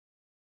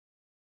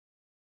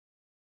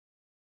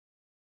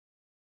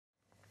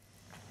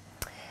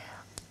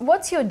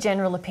What's your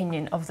general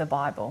opinion of the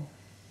Bible?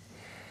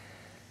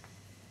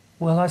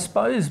 Well, I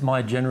suppose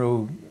my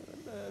general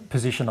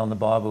position on the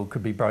Bible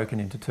could be broken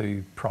into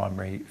two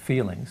primary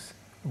feelings.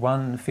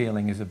 One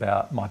feeling is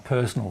about my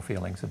personal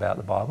feelings about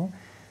the Bible,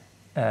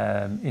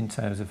 in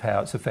terms of how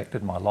it's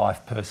affected my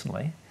life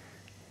personally.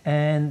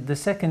 And the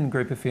second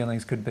group of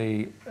feelings could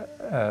be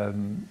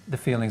the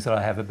feelings that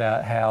I have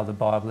about how the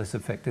Bible has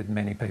affected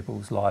many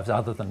people's lives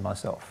other than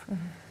myself.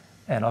 Mm-hmm.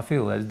 And I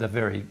feel that the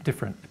very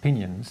different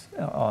opinions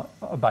are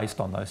based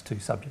on those two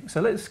subjects.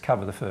 So let's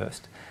cover the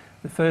first.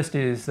 The first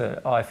is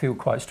that I feel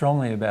quite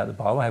strongly about the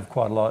Bible. I have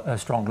quite a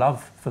strong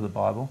love for the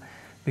Bible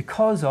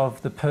because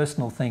of the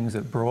personal things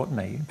it brought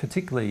me,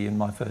 particularly in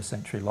my first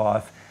century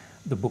life,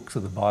 the books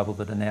of the Bible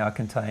that are now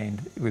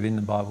contained within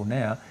the Bible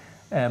now.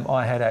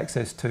 I had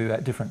access to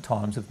at different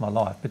times of my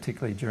life,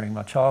 particularly during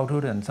my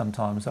childhood, and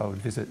sometimes I would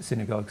visit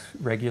synagogues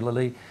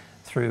regularly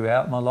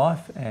throughout my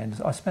life.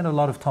 And I spent a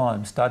lot of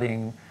time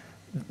studying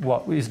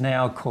what is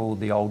now called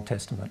the Old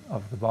Testament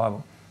of the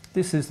Bible.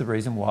 This is the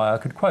reason why I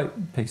could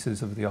quote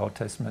pieces of the Old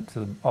Testament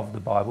of the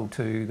Bible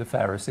to the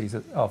Pharisees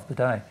of the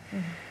day. Mm-hmm.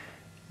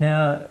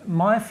 Now,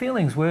 my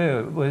feelings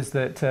was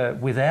that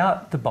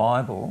without the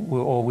Bible,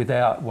 or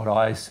without what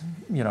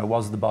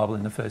was the Bible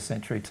in the first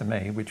century to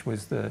me, which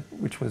was the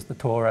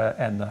Torah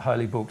and the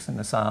holy books and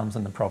the Psalms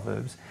and the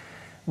Proverbs,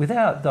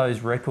 without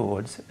those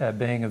records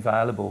being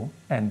available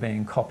and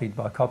being copied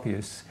by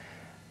copyists,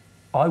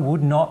 I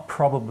would not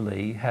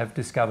probably have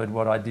discovered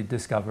what I did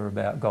discover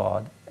about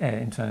God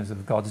in terms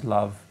of God's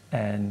love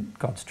and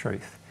God's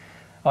truth.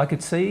 I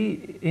could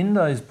see in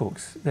those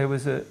books, there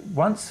was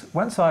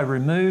once I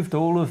removed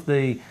all of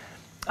the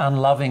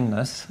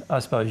unlovingness, I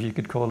suppose you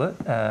could call it,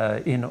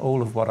 in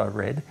all of what I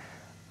read,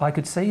 I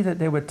could see that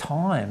there were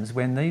times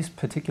when these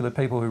particular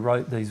people who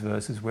wrote these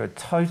verses were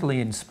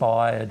totally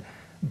inspired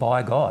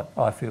by God,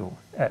 I feel,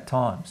 at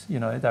times.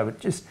 You know,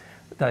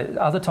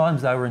 other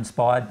times they were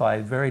inspired by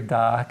very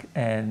dark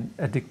and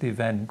addictive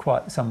and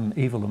quite some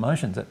evil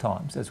emotions at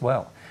times as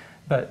well.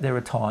 But there were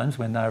times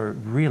when they were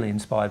really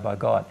inspired by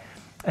God.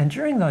 And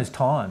during those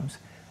times,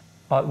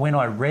 when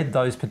I read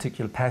those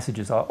particular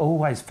passages, I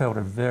always felt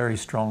a very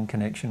strong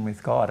connection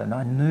with God. And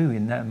I knew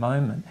in that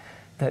moment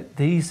that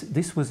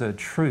this was a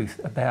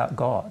truth about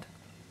God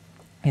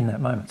in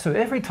that moment. So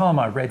every time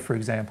I read, for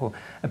example,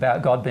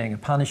 about God being a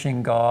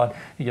punishing God,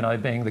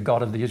 being the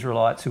God of the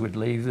Israelites who would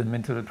lead them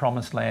into the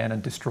promised land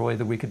and destroy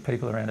the wicked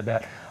people around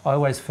about, I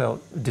always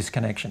felt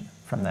disconnection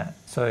from that.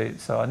 So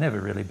I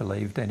never really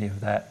believed any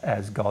of that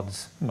as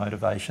God's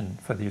motivation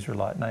for the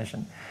Israelite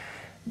nation.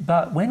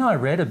 But when I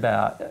read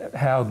about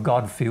how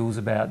God feels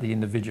about the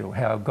individual,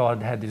 how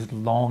God had this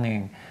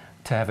longing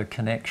to have a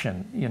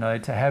connection,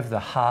 to have the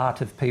heart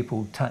of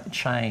people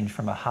change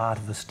from a heart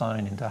of a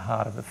stone into a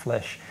heart of a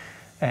flesh,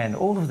 and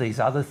all of these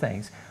other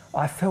things,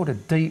 I felt a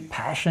deep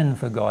passion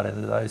for God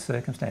under those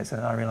circumstances.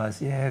 And I realised,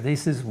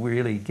 this is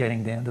really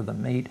getting down to the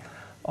meat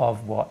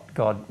of what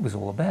God was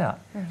all about.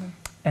 Mm-hmm.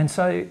 And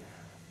so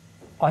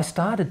I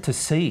started to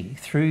see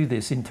through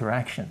this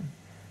interaction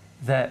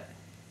that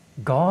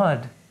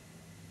God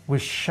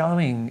was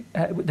showing,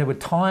 there were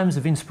times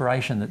of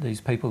inspiration that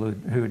these people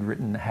who had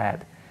written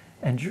had.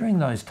 And during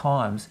those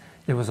times,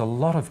 there was a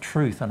lot of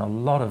truth and a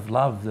lot of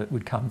love that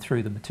would come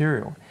through the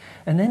material.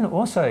 And then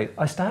also,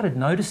 I started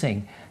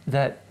noticing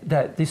that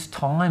this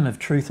time of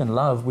truth and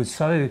love was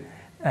so,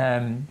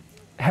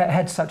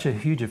 had such a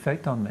huge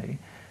effect on me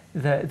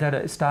that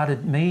it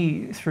started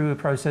me through a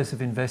process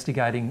of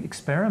investigating,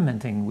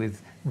 experimenting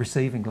with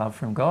receiving love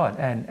from God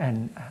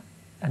and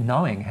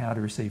knowing how to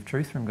receive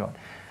truth from God.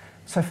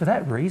 So for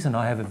that reason,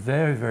 I have a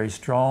very, very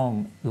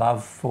strong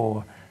love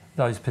for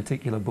those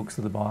particular books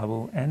of the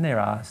Bible, and there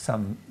are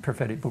some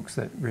prophetic books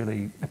that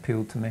really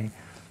appealed to me,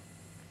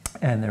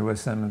 and there were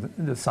some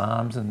of the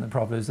Psalms and the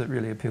Proverbs that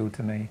really appealed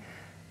to me,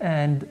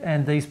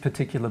 and these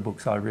particular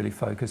books I really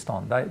focused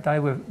on. They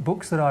were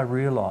books that I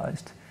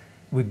realised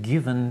were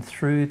given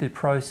through the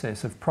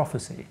process of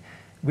prophecy,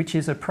 which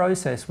is a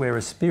process where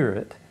a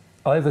spirit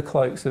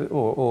overcloaks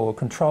or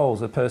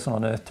controls a person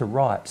on earth to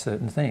write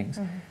certain things.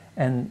 Mm-hmm.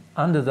 And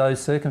under those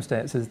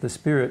circumstances, the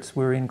spirits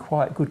were in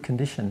quite good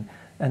condition,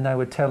 and they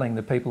were telling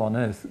the people on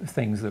earth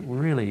things that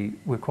really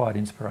were quite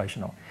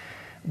inspirational.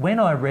 When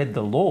I read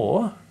the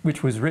law,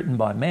 which was written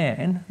by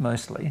man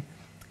mostly,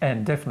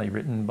 and definitely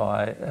written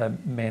by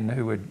men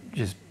who were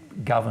just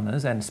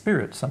governors and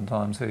spirits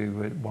sometimes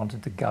who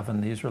wanted to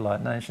govern the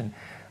Israelite nation,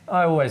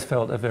 I always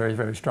felt a very,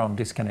 very strong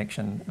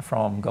disconnection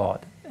from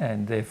God.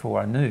 And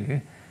therefore I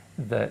knew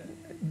that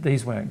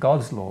these weren't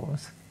God's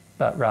laws,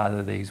 but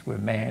rather these were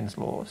man's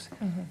laws.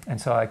 Mm-hmm.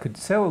 And so I could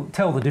tell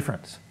the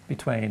difference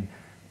between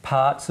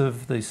parts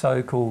of the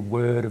so-called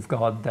Word of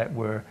God that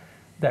were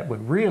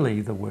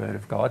really the Word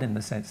of God, in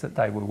the sense that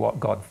they were what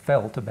God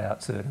felt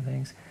about certain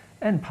things,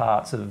 and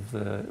parts of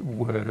the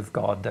Word of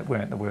God that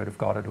weren't the Word of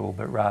God at all,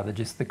 but rather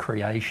just the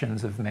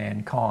creations of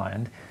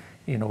mankind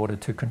in order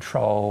to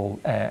control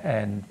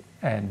and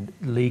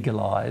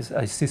legalise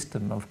a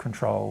system of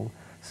control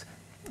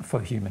for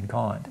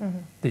humankind, mm-hmm.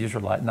 the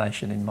Israelite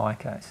nation in my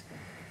case.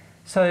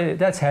 So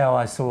that's how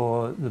I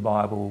saw the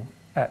Bible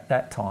at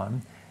that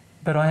time,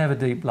 but I have a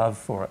deep love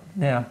for it.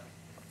 Now,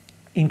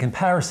 in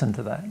comparison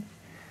to that,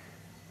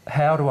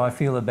 how do I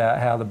feel about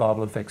how the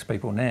Bible affects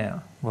people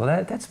now? Well,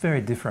 that's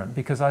very different,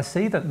 because I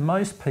see that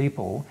most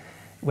people,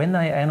 when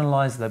they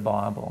analyse the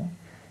Bible,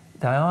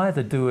 they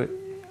either do it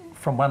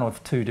from one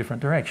of two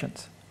different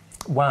directions.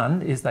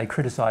 One is they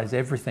criticise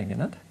everything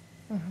in it,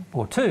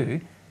 or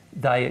two,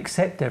 they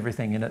accept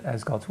everything in it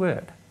as God's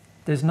word.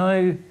 There's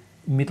no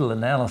middle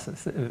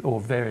analysis,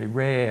 or very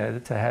rare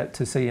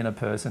to see in a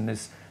person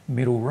this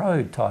middle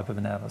road type of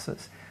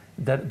analysis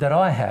that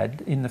I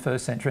had in the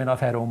first century, and I've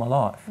had all my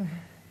life.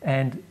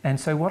 And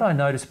so what I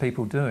notice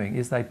people doing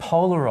is they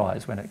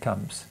polarise when it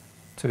comes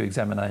to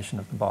examination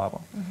of the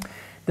Bible.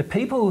 The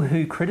people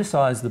who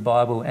criticise the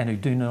Bible and who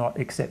do not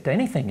accept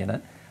anything in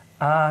it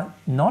are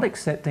not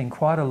accepting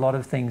quite a lot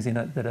of things in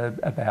it that are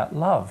about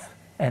love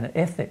and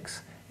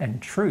ethics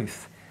and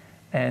truth.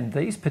 And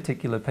these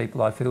particular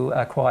people, I feel,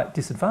 are quite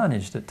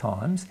disadvantaged at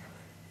times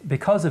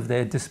because of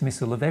their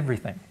dismissal of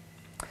everything.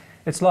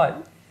 It's like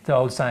the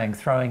old saying,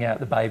 throwing out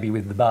the baby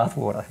with the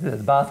bathwater. The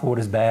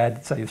bathwater's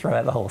bad, so you throw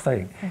out the whole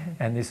thing.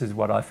 And this is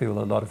what I feel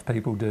a lot of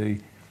people do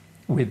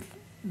with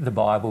the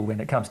Bible when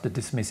it comes to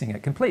dismissing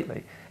it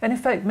completely. And in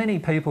fact, many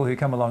people who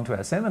come along to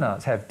our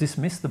seminars have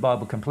dismissed the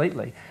Bible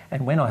completely.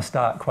 And when I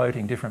start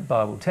quoting different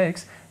Bible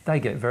texts, they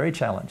get very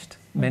challenged.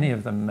 Many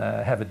of them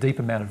have a deep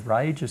amount of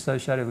rage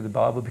associated with the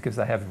Bible because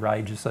they have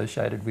rage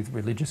associated with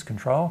religious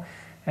control.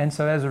 And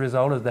so as a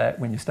result of that,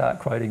 when you start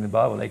quoting the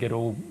Bible, they get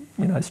all,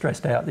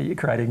 stressed out that you're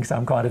creating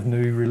some kind of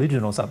new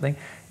religion or something,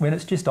 when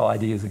it's just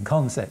ideas and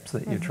concepts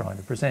that you're trying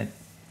to present.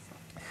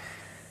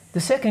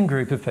 The second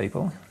group of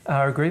people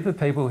are a group of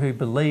people who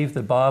believe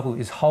the Bible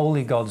is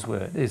wholly God's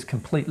word, is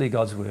completely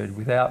God's word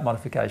without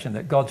modification,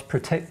 that God's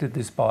protected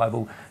this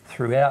Bible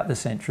throughout the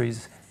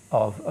centuries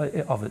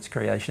of its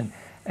creation.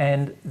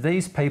 And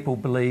these people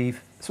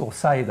believe, or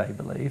say they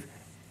believe,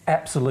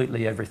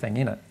 absolutely everything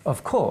in it.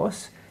 Of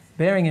course,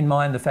 bearing in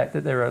mind the fact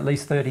that there are at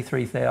least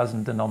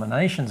 33,000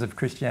 denominations of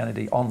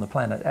Christianity on the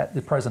planet at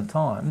the present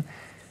time,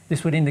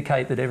 this would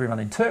indicate that everyone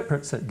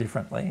interprets it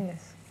differently.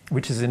 Yes.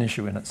 Which is an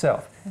issue in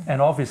itself.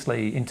 And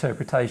obviously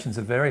interpretations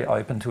are very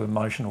open to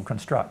emotional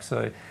constructs.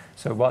 So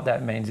what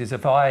that means is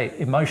if I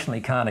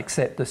emotionally can't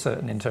accept a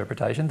certain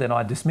interpretation, then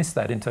I dismiss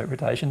that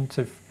interpretation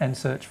and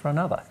search for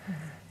another.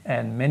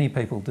 And many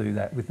people do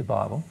that with the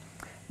Bible.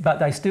 But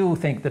they still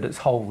think that it's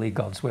wholly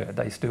God's word.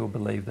 They still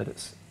believe that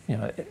it's,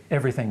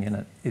 everything in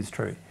it is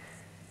true.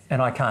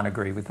 And I can't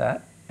agree with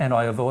that. And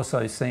I have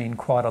also seen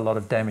quite a lot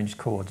of damage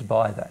caused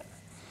by that.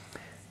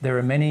 There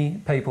are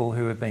many people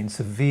who have been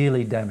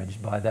severely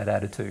damaged by that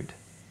attitude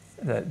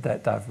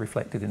that they've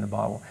reflected in the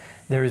Bible.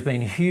 There has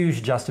been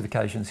huge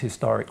justifications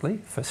historically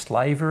for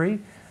slavery,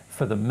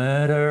 for the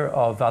murder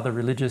of other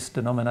religious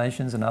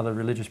denominations and other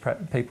religious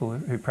people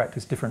who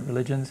practice different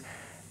religions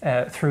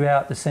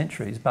throughout the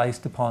centuries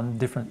based upon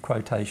different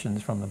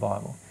quotations from the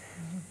Bible.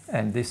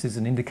 And this is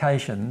an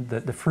indication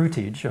that the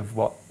fruitage of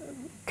what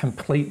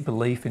complete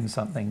belief in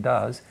something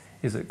does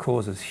is it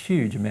causes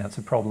huge amounts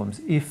of problems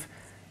if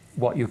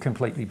what you're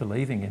completely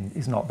believing in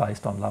is not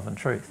based on love and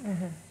truth.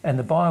 And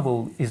the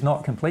Bible is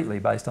not completely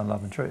based on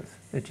love and truth.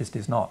 It just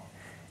is not.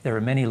 There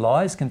are many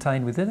lies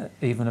contained within it,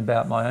 even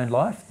about my own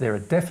life. There are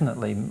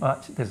definitely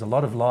there's a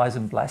lot of lies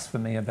and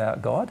blasphemy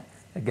about God,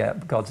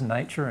 about God's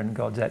nature and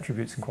God's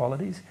attributes and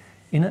qualities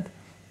in it.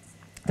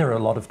 There are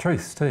a lot of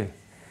truths too.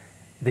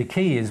 The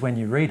key is when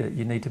you read it,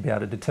 you need to be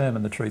able to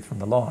determine the truth from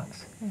the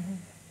lies.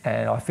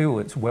 And I feel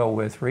it's well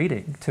worth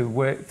reading to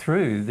work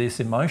through this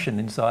emotion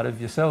inside of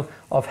yourself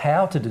of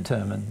how to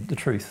determine the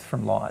truth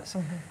from lies.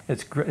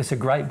 It's a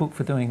great book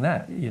for doing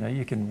that.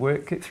 You can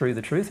work through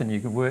the truth and you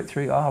can work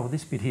through, well,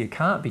 this bit here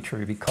can't be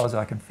true because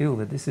I can feel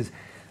that this is,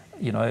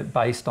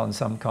 based on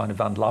some kind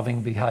of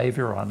unloving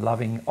behaviour or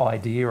unloving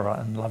idea or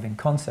unloving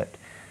concept.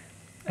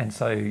 And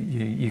so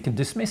you can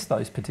dismiss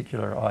those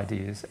particular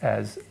ideas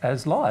as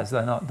lies.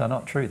 They're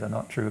not true. They're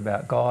not true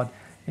about God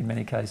in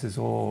many cases,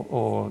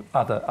 or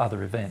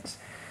other events.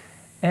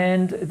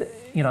 And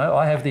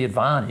I have the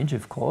advantage,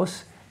 of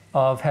course,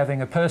 of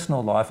having a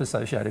personal life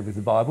associated with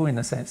the Bible, in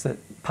the sense that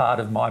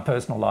part of my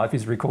personal life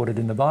is recorded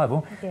in the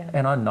Bible,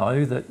 and I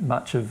know that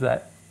much of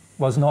that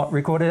was not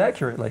recorded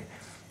accurately.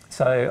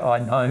 So I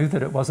know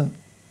that it wasn't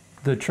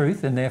the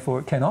truth, and therefore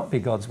it cannot be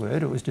God's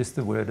word. It was just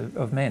the word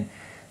of men.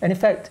 And in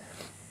fact,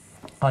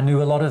 I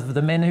knew a lot of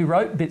the men who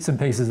wrote bits and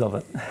pieces of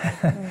it.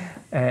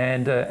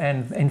 And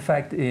in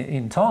fact,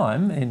 in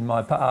time,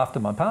 after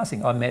my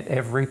passing, I met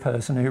every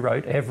person who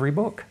wrote every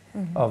book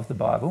of the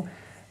Bible,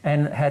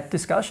 and had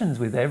discussions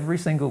with every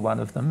single one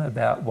of them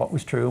about what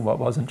was true and what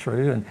wasn't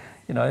true,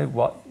 and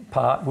what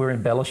part were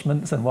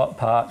embellishments and what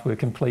parts were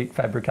complete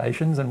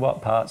fabrications and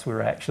what parts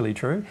were actually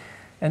true.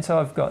 And so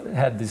I've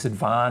had this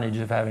advantage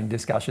of having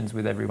discussions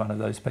with every one of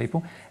those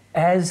people,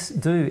 as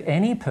do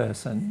any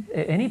person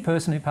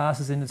who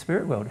passes in the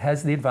spirit world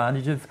has the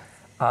advantage of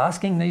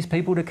asking these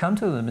people to come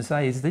to them and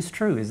say, is this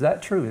true? Is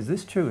that true? Is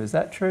this true? Is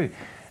that true?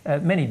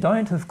 Many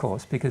don't, of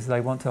course, because they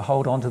want to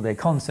hold on to their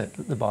concept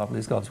that the Bible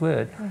is God's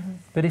word.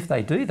 But if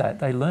they do that,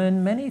 they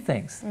learn many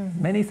things.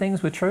 Many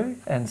things were true,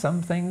 and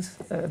some things,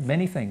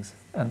 many things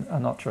are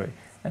not true.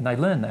 And they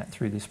learn that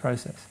through this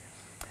process.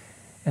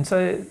 And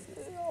so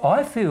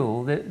I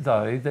feel that,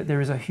 though, that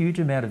there is a huge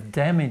amount of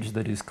damage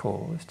that is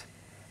caused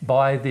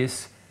by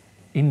this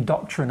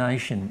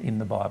indoctrination in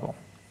the Bible.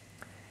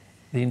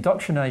 The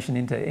indoctrination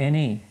into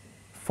any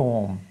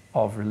form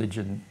of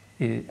religion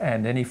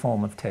and any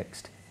form of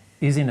text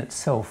is in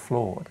itself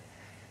flawed,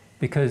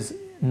 because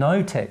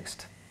no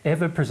text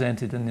ever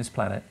presented in this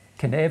planet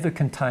can ever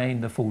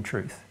contain the full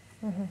truth.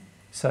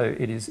 So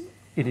it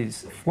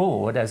is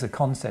flawed as a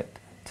concept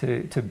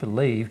to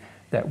believe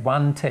that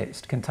one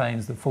text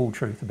contains the full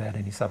truth about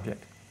any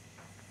subject.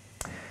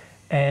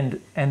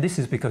 And this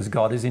is because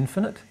God is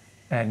infinite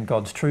and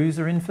God's truths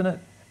are infinite,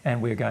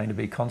 and we're going to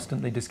be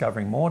constantly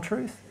discovering more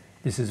truth.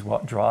 This is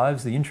what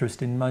drives the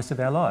interest in most of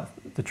our life.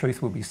 The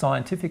truth will be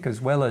scientific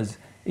as well as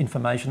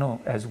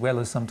informational, as well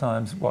as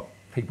sometimes what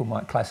people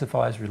might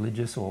classify as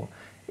religious, or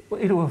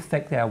it'll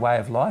affect our way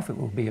of life. It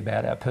will be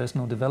about our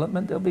personal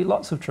development. There'll be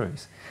lots of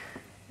truths.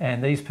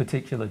 And these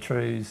particular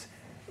truths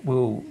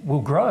will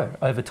grow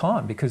over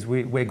time because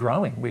we're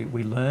growing.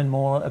 We learn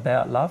more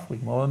about love, we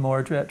more and more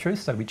about truth,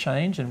 so we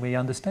change and we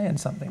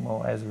understand something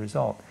more as a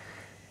result.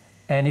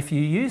 And if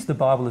you use the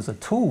Bible as a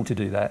tool to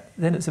do that,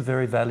 then it's a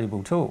very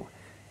valuable tool.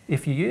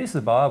 If you use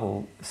the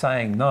Bible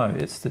saying, no,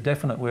 it's the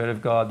definite word of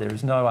God, there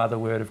is no other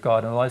word of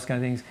God, and all those kind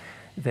of things,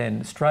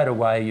 then straight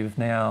away you've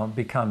now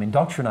become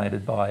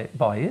indoctrinated by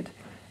it,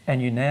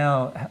 and you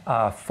now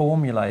are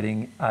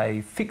formulating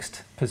a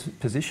fixed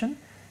position,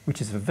 which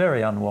is a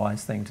very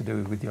unwise thing to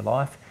do with your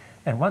life.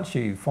 And once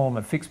you form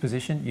a fixed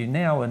position, you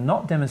now are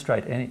not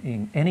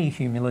demonstrating any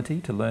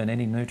humility to learn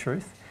any new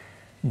truth.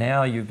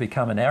 Now you've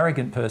become an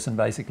arrogant person,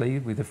 basically,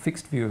 with a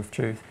fixed view of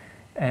truth.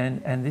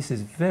 And this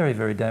is very,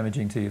 very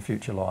damaging to your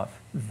future life,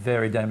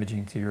 very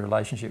damaging to your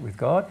relationship with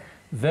God,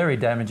 very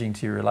damaging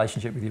to your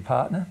relationship with your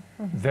partner,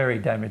 very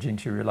damaging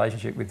to your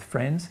relationship with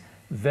friends,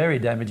 very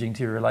damaging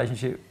to your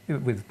relationship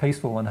with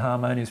peaceful and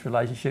harmonious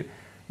relationship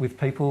with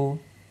people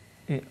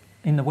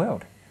in the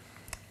world.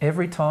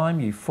 Every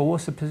time you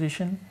force a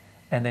position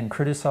and then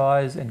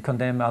criticise and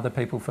condemn other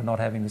people for not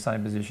having the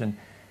same position,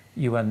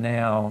 you are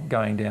now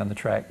going down the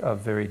track of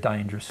a very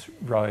dangerous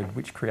road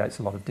which creates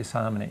a lot of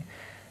disharmony.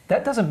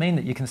 That doesn't mean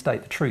that you can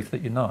state the truth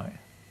that you know,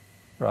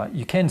 right?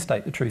 You can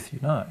state the truth you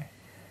know,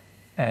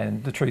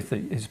 and the truth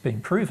that is being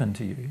proven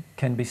to you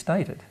can be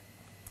stated.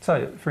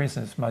 So, for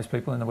instance, most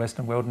people in the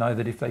Western world know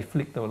that if they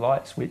flick the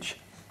light switch,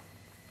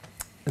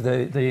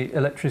 the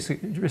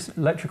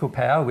electrical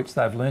power, which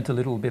they've learnt a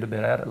little bit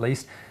about at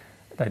least,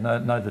 they know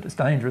that it's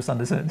dangerous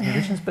under certain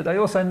conditions, but they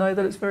also know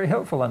that it's very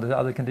helpful under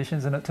other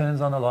conditions, and it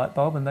turns on a light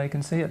bulb and they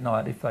can see at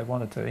night if they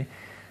wanted to.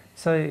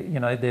 So, you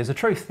know, there's a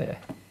truth there.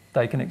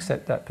 They can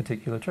accept that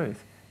particular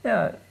truth.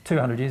 Now,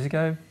 200 years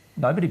ago,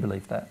 nobody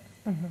believed that.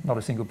 Not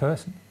a single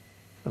person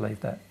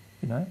believed that,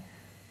 you know.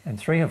 And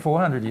 300 or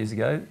 400 years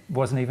ago, it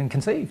wasn't even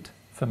conceived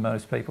for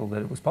most people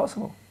that it was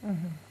possible.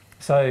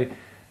 So,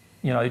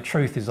 you know,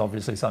 truth is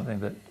obviously something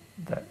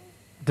that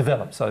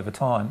develops over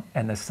time,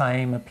 and the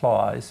same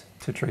applies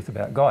to truth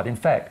about God. In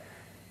fact,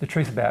 the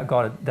truth about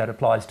God that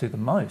applies to the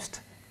most,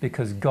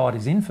 because God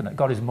is infinite.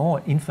 God is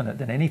more infinite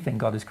than anything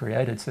God has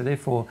created, so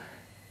therefore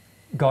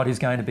God is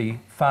going to be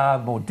far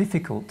more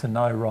difficult to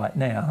know right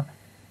now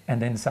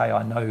and then say,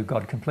 I know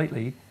God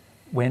completely,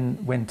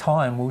 when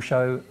time will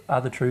show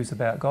other truths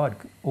about God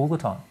all the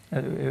time.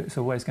 It's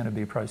always going to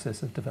be a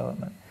process of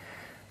development.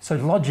 So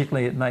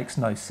logically it makes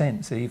no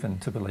sense even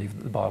to believe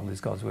that the Bible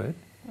is God's word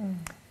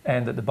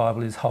and that the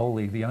Bible is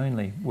wholly the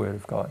only word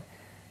of God.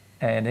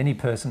 And any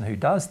person who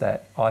does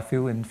that, I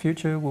feel in the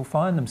future will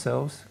find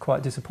themselves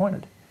quite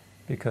disappointed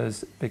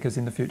because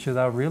in the future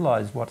they'll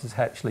realise what has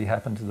actually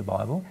happened to the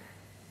Bible.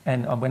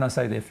 And when I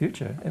say their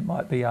future, it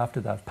might be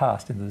after they've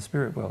passed into the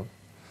spirit world.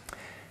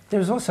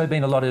 There's also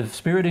been a lot of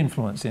spirit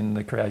influence in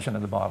the creation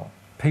of the Bible.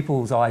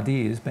 People's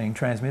ideas being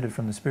transmitted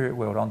from the spirit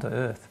world onto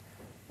earth.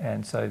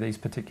 And so these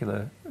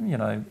particular, you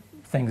know,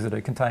 things that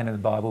are contained in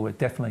the Bible are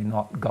definitely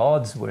not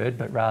God's word,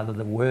 but rather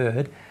the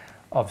word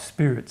of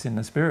spirits in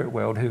the spirit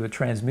world who have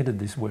transmitted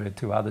this word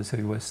to others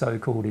who were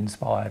so-called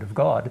inspired of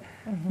God.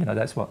 You know,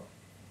 that's what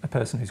a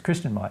person who's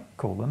Christian might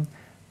call them,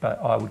 but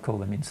I would call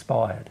them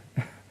inspired.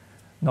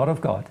 Not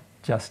of God,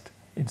 just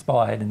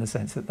inspired in the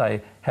sense that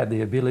they had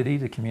the ability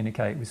to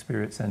communicate with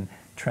spirits and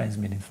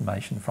transmit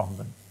information from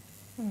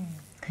them.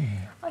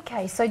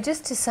 Okay, so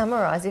just to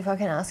summarise, if I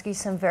can ask you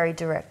some very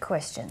direct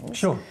questions.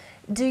 Sure.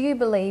 Do you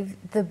believe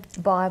the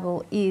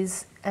Bible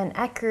is an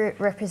accurate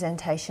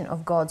representation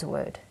of God's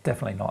word?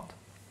 Definitely not.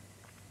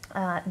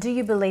 Do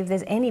you believe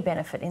there's any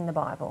benefit in the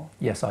Bible?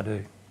 Yes, I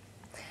do.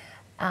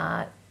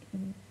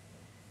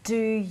 Do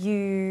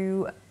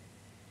you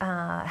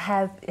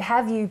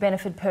have you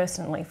benefited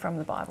personally from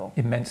the Bible?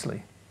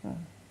 Immensely.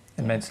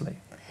 Immensely.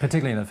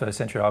 Particularly in the first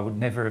century, I would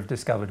never have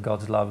discovered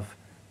God's love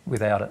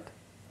without it.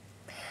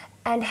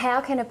 And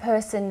how can a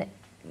person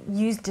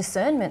use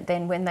discernment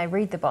then when they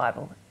read the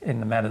Bible? in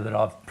the manner that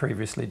I've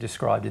previously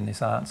described in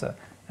this answer,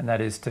 and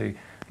that is to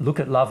look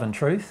at love and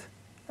truth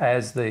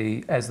as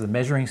the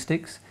measuring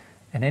sticks,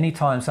 and any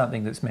time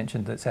something that's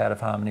mentioned that's out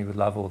of harmony with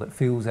love or that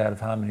feels out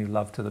of harmony with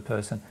love to the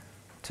person,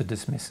 to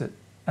dismiss it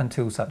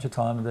until such a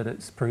time that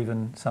it's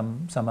proven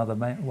some other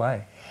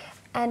way.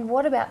 And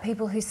what about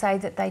people who say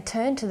that they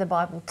turn to the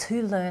Bible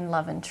to learn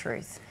love and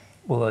truth?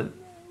 Well,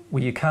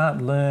 you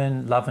can't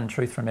learn love and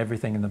truth from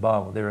everything in the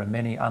Bible. There are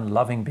many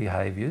unloving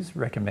behaviours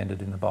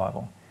recommended in the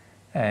Bible.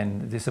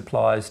 And this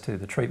applies to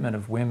the treatment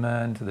of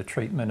women, to the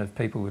treatment of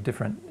people with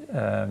different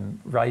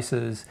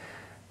races,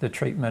 the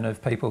treatment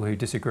of people who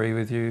disagree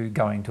with you,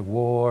 going to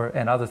war,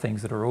 and other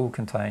things that are all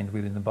contained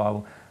within the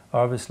Bible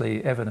are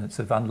obviously evidence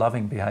of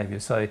unloving behaviour.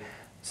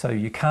 So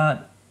you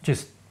can't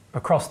just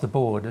across the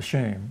board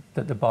assume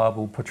that the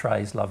Bible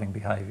portrays loving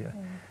behaviour.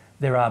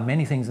 There are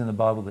many things in the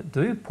Bible that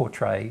do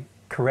portray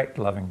correct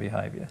loving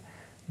behaviour,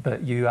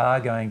 but you are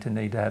going to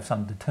need to have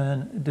some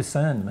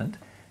discernment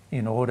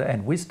in order,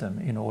 and wisdom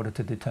in order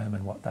to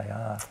determine what they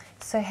are.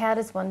 So how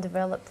does one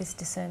develop this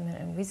discernment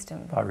and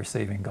wisdom? By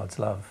receiving God's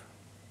love.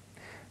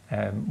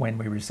 When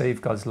we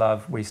receive God's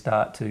love, we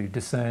start to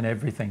discern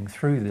everything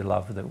through the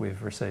love that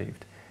we've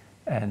received.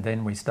 And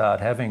then we start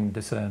having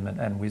discernment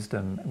and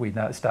wisdom. We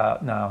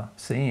start now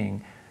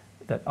seeing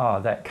that,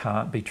 that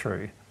can't be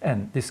true.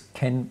 And this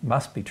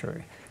must be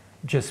true,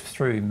 just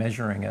through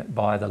measuring it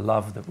by the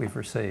love that we've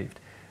received.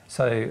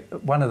 So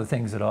one of the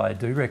things that I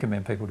do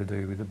recommend people to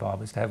do with the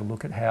Bible is to have a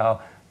look at how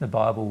the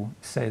Bible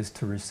says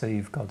to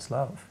receive God's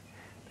love.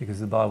 Because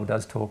the Bible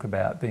does talk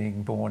about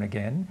being born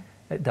again.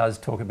 It does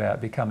talk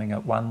about becoming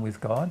at one with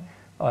God.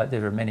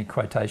 There are many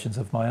quotations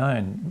of my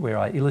own where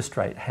I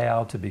illustrate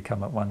how to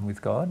become at one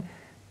with God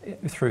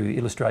through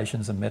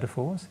illustrations and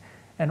metaphors.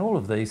 And all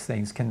of these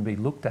things can be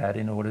looked at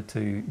in order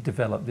to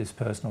develop this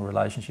personal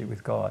relationship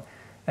with God.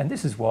 And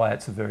this is why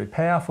it's a very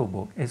powerful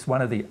book. It's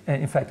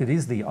in fact, it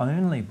is the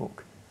only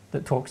book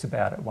that talks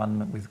about at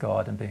one with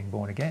God and being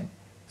born again.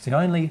 It's the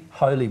only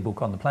holy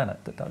book on the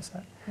planet that does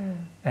that.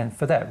 And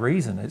for that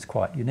reason, it's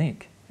quite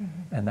unique.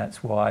 And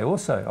that's why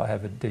also I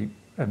have a deep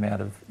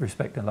amount of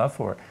respect and love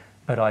for it.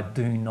 But I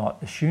do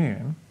not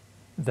assume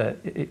that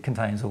it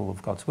contains all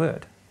of God's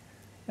word.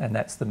 And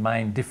that's the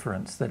main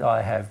difference that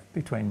I have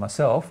between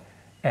myself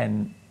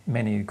and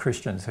many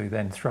Christians who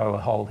then throw a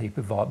whole heap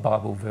of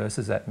Bible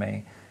verses at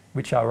me,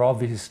 which are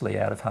obviously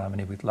out of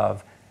harmony with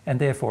love and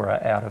therefore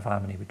are out of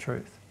harmony with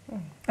truth.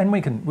 And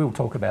we'll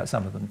talk about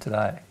some of them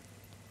today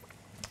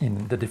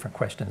in the different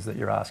questions that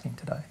you're asking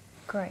today.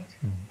 Great,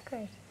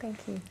 great, thank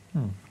you.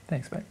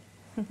 Thanks, mate.